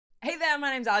Hi, my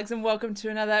name's Alex and welcome to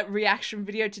another reaction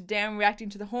video. Today I'm reacting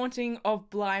to The Haunting of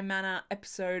Bly Manor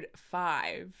episode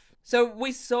 5. So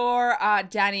we saw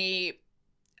Danny,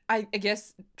 I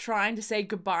guess, trying to say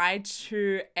goodbye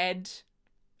to Ed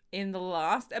in the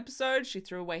last episode. She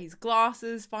threw away his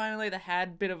glasses finally. They had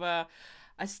a bit of a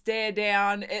stare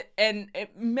down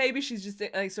maybe she's just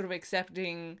like sort of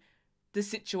accepting the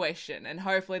situation, and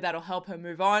hopefully that'll help her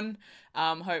move on.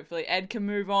 Hopefully Ed can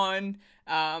move on,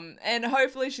 and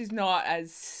hopefully she's not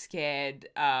as scared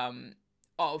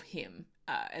of him,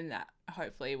 and that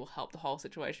hopefully will help the whole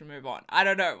situation move on. I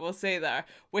don't know, we'll see though.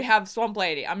 We have Swamp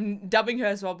Lady. I'm dubbing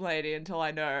her Swamp Lady until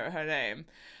I know her name.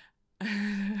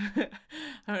 I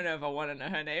don't know if I want to know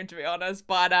her name, to be honest,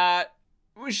 but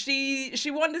she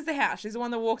wanders the house. She's the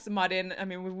one that walks the mud in. I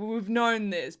mean, we've known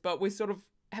this, but we sort of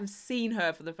have seen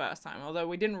her for the first time, although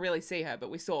we didn't really see her, but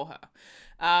we saw her.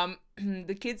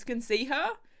 The kids can see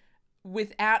her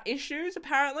without issues,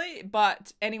 apparently,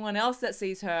 but anyone else that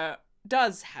sees her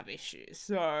does have issues.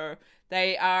 So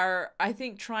they are, I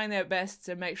think, trying their best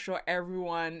to make sure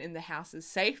everyone in the house is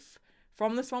safe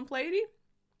from the Swamp Lady,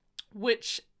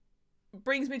 which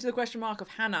brings me to the question mark of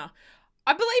Hannah.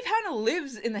 I believe Hannah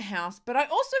lives in the house, but I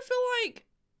also feel like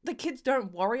the kids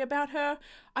don't worry about her.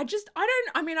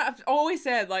 I mean, I've always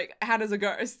said, like, Hannah's a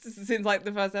ghost since, like,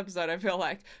 the first episode, I feel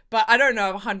like. But I don't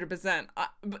know 100%.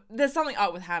 But there's something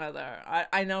up with Hannah, though.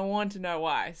 I want to know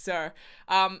why. So,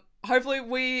 hopefully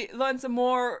we learn some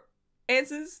more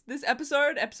answers this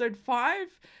episode, episode 5.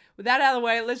 With that out of the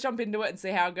way, let's jump into it and see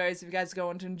how it goes. If you guys go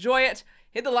on to enjoy it,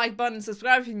 hit the like button,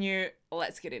 subscribe if you're new.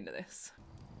 Let's get into this.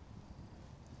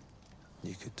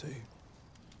 You could do.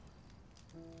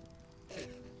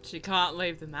 She can't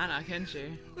leave the manor, can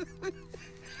she?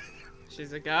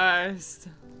 She's a ghost.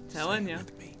 Telling you.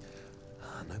 With me,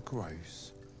 Hannah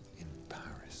Gross in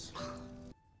Paris.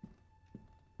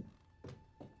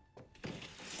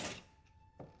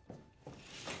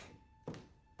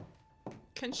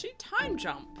 Can she time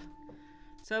jump?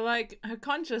 So, like, her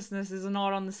consciousness is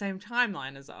not on the same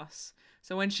timeline as us.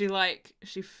 So when she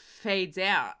fades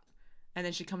out and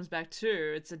then she comes back to,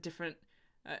 it's a different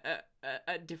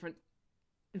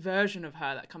version of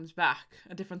her that comes back,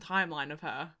 a different timeline of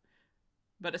her,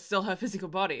 but it's still her physical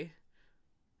body.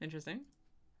 Interesting.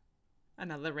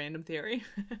 Another random theory.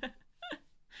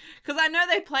 Because I know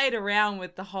they played around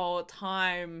with the whole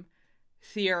time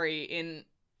theory in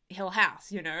Hill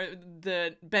House. You know,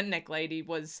 the bent neck lady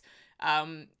was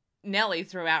Nellie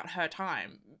throughout her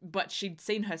time, but she'd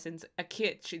seen her since a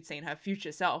kid. She'd seen her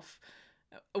future self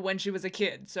when she was a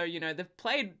kid. So, you know, they've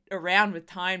played around with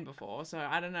time before. So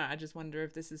I don't know. I just wonder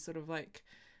if this is sort of like,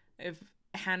 if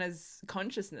Hannah's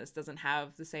consciousness doesn't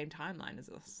have the same timeline as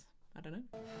us. I don't know.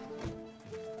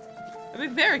 It'd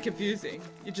be very confusing.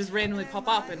 You just randomly pop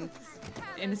up and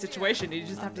in a situation, you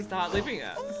just have to start living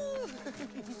it.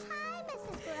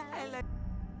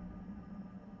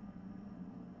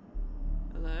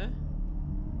 Hello?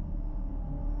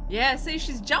 Yeah, see,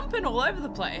 she's jumping all over the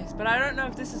place, but I don't know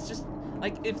if this is just,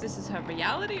 like, if this is her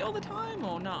reality all the time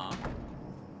or not.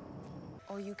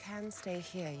 Or you can stay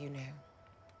here, you know,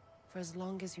 for as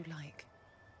long as you like.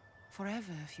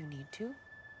 Forever, if you need to.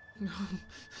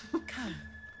 Come,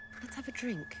 let's have a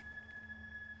drink.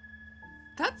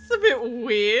 That's a bit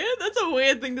weird. That's a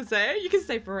weird thing to say. You can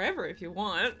stay forever if you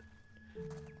want.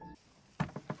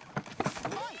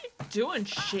 What are you doing,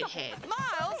 shithead?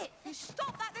 Miles, you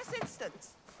stop that this instant.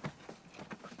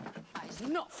 That is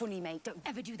not funny, mate. Don't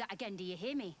ever do that again, do you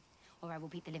hear me? Or I will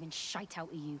beat the living shite out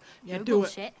of you. Yeah, no do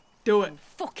bullshit. it. Do it. I'll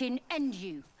fucking end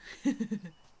you.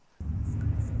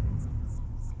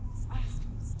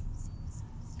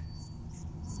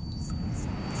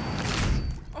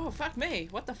 Oh, fuck me.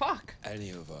 What the fuck? Any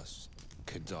of us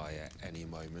could die at any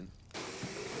moment.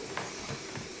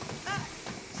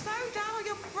 Slow down or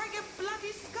you'll break your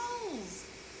bloody skulls.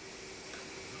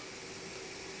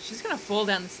 She's gonna fall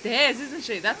down the stairs, isn't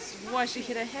she? That's why she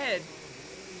hit her head.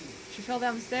 She fell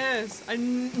down the stairs. I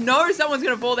know someone's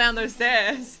gonna fall down those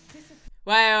stairs.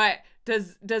 Wait.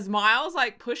 Does Miles,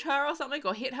 like, push her or something,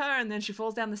 or hit her and then she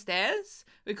falls down the stairs?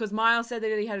 Because Miles said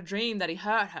that he had a dream that he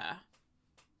hurt her.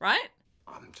 Right?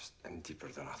 I'm deeper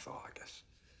than I thought, I guess.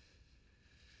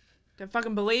 Don't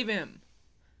fucking believe him.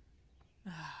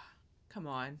 Come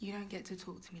on. You don't get to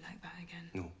talk to me like that again.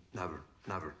 No, never,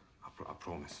 never. I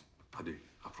promise. I do.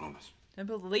 I promise. Don't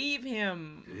believe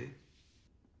him.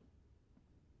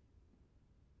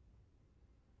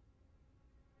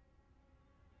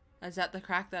 Eh? Is that the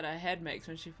crack that her head makes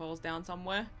when she falls down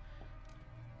somewhere?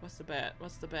 What's the bet?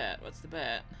 What's the bet? What's the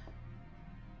bet?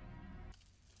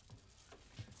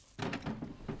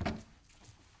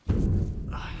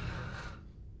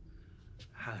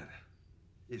 Hannah,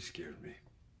 You scared me.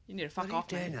 You need to fuck What are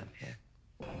off, you doing man. up here?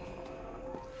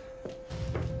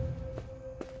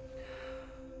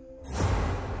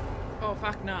 Oh,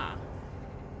 fuck nah.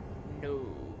 No.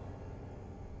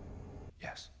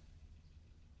 Yes.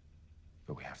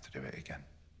 But we have to do it again.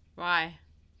 Why?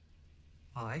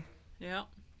 Why? Yeah.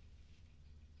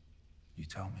 You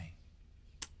tell me.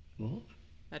 What?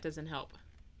 That doesn't help.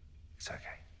 It's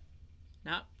okay.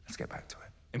 No. Let's get back to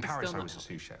it. In It's Paris, still I not was a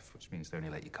sous chef, which means they only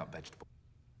let you cut vegetables.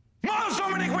 Miles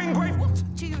Dominic Wingrave! What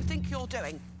do you think you're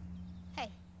doing? Hey,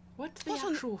 What the What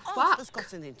on actual earth has fuck?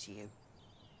 gotten into you?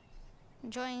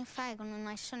 enjoying a fag on a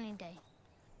nice sunny day.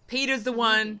 Peter's the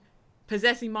one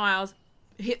possessing Miles,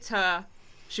 hits her,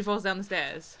 she falls down the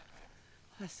stairs.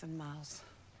 Listen, Miles.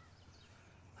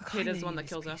 Look, Peter's I the know one you that miss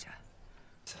kills her.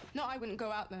 Peter. No, I wouldn't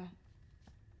go out there.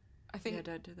 I think Yeah,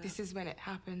 don't do that. this is when it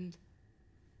happened.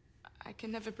 I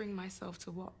can never bring myself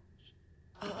to watch.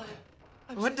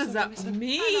 What does that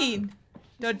mean?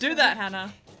 Don't do that,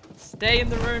 Hannah. Stay in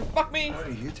the room. Fuck me. What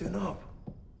are you doing up?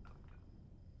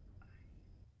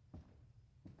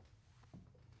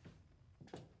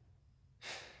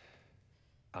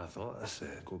 I thought I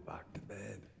said go back to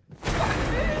bed.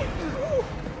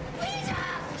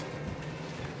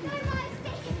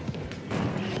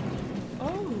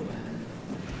 Oh.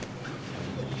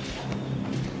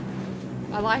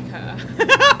 I like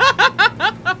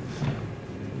her.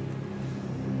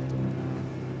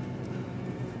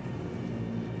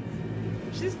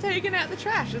 She's taking out the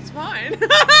trash. It's fine. She's the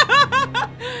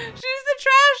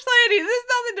trash lady. There's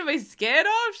nothing to be scared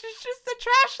of. She's just the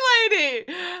trash lady.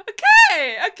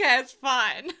 Okay. Okay, it's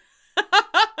fine.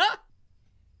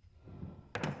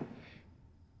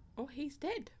 Oh, he's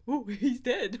dead. Oh, he's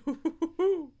dead.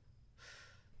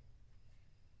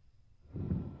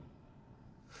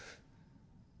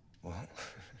 What?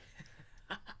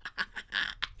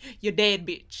 You're dead,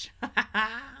 bitch.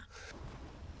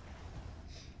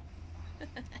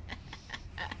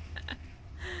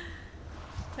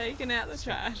 Taking out the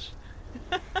trash.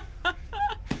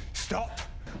 Stop!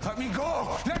 Let me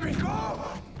go! Let me go!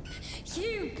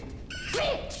 You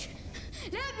bitch!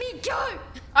 Let me go!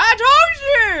 I told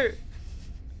you!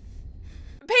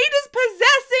 Peter's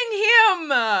possessing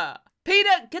him!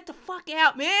 Peter, get the fuck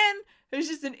out, man! He's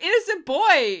just an innocent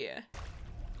boy!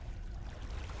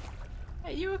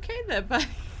 Hey, you okay there, buddy?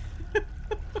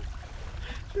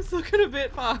 Just looking a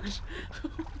bit fucked.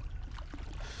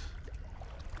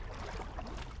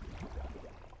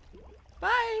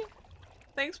 Bye!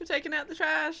 Thanks for taking out the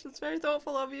trash. That's very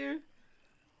thoughtful of you.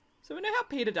 So we know how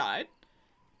Peter died.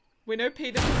 We know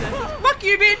Peter possesses- Fuck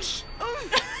you, bitch!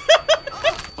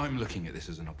 I'm looking at this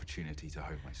as an opportunity to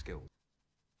hone my skills.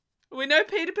 We know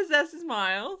Peter possesses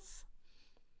Miles.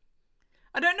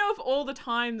 I don't know if all the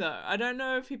time, though. I don't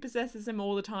know if he possesses him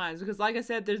all the time. Because like I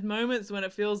said, there's moments when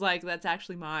it feels like that's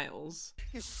actually Miles.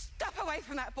 You step away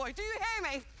from that boy. Do you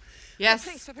hear me? Yes. The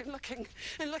police have been looking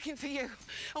and looking for you.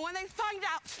 And when they find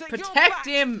out that you're Protect back,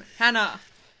 him, Hannah.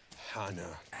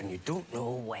 Hannah, and you don't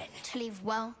know when. To leave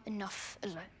well enough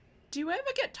alone. Do you ever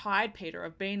get tired, Peter,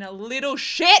 of being a little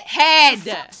shithead?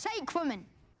 Fuck's sake, woman!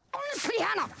 Honestly,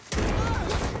 Hannah!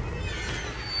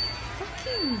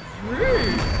 Fucking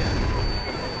rude.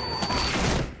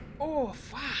 Oh,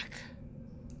 fuck.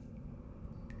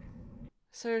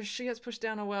 So she gets pushed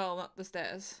down a well, not the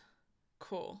stairs.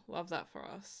 Cool. Love that for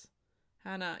us.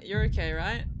 Hannah, you're okay,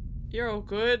 right? You're all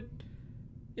good.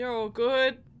 You're all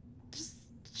good. Just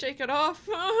shake it off.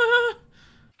 And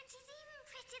she's even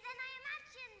prettier than I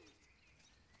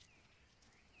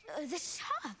imagined. This is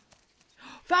her.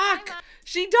 Fuck!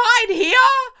 She died here?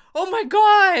 Oh my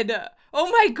god!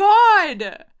 Oh my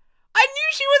god! I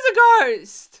knew she was a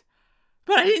ghost!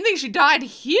 But I didn't think she died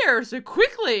here so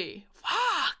quickly.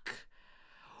 Fuck!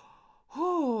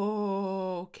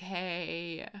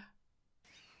 Okay.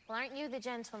 Well, aren't you the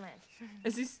gentleman?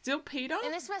 Is he still Peter?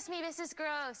 And this must be Mrs.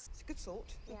 Gross. It's a good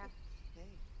sort. Yeah.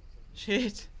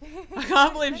 Shit. I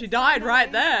can't believe she died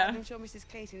right there. I'm sure Mrs.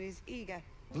 Clayton is eager.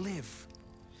 Live.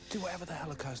 Do whatever the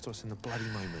hell occurs to us in the bloody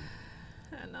moment.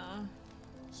 Hannah.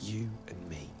 You and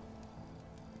me.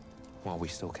 While we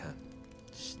still can.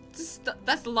 Just,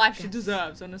 that's the life she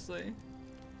deserves, honestly.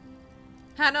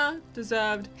 Hannah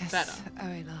deserved Yes, better.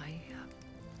 Owen,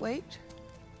 wait.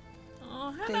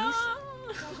 Oh, Hannah.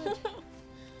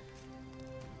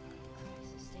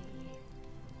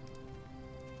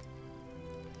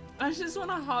 I just want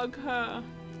to hug her.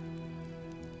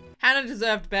 Hannah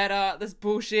deserved better. That's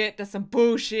bullshit. That's some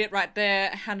bullshit right there.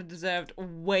 Hannah deserved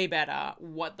way better.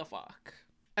 What the fuck?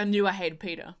 I knew I hated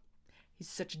Peter. He's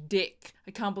such a dick.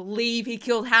 I can't believe he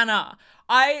killed Hannah.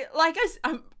 Did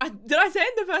I say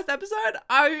in the first episode?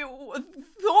 I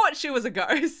thought she was a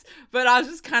ghost, but I was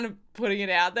just kind of putting it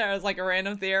out there as like a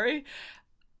random theory.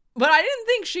 But I didn't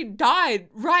think she died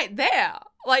right there.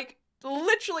 Like,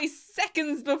 literally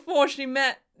seconds before she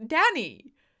met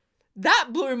Danny. That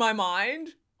blew my mind.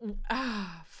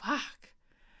 Ah, fuck.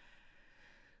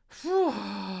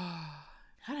 I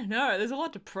don't know. There's a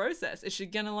lot to process. Is she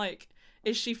gonna like,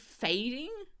 is she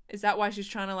fading? Is that why she's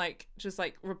trying to like, just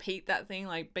like repeat that thing?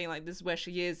 Like being like, this is where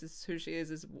she is, this is who she is,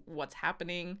 this is what's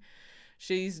happening.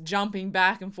 She's jumping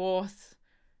back and forth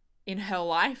in her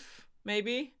life,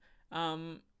 maybe.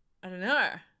 I don't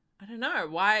know.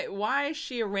 Why is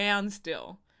she around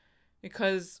still?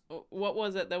 Because what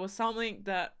was it? There was something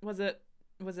that, was it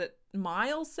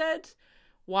Miles said?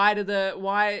 Why do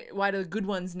the good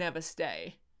ones never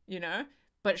stay? You know?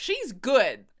 But she's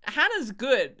good. Hannah's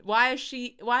good. Why has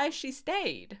she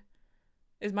stayed?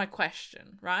 Is my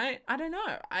question, right? I don't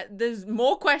know. There's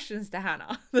more questions to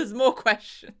Hannah. There's more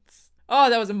questions. Oh,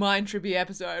 that was a mind trippy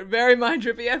episode. Very mind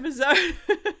trippy episode.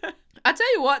 I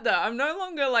tell you what though, I'm no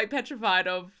longer like petrified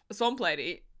of Swamp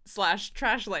Lady /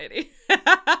 Trash Lady.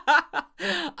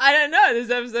 I don't know.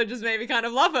 This episode just made me kind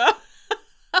of love her.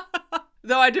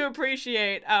 Though I do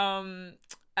appreciate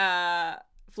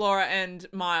Flora and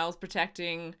Miles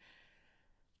protecting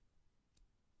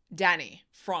Danny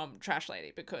from Trash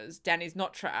Lady, because Danny's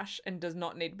not trash and does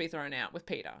not need to be thrown out with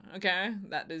Peter, okay?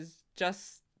 That is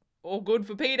just all good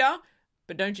for Peter,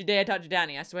 but don't you dare touch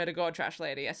Danny. I swear to God, Trash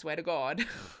Lady. I swear to God.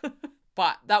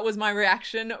 But that was my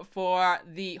reaction for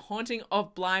the Haunting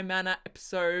of Bly Manor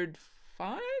episode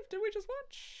 5. Did we just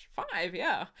watch? 5,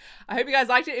 yeah. I hope you guys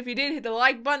liked it. If you did, hit the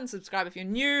like button, subscribe if you're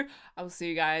new. I will see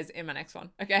you guys in my next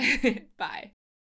one. Okay, bye.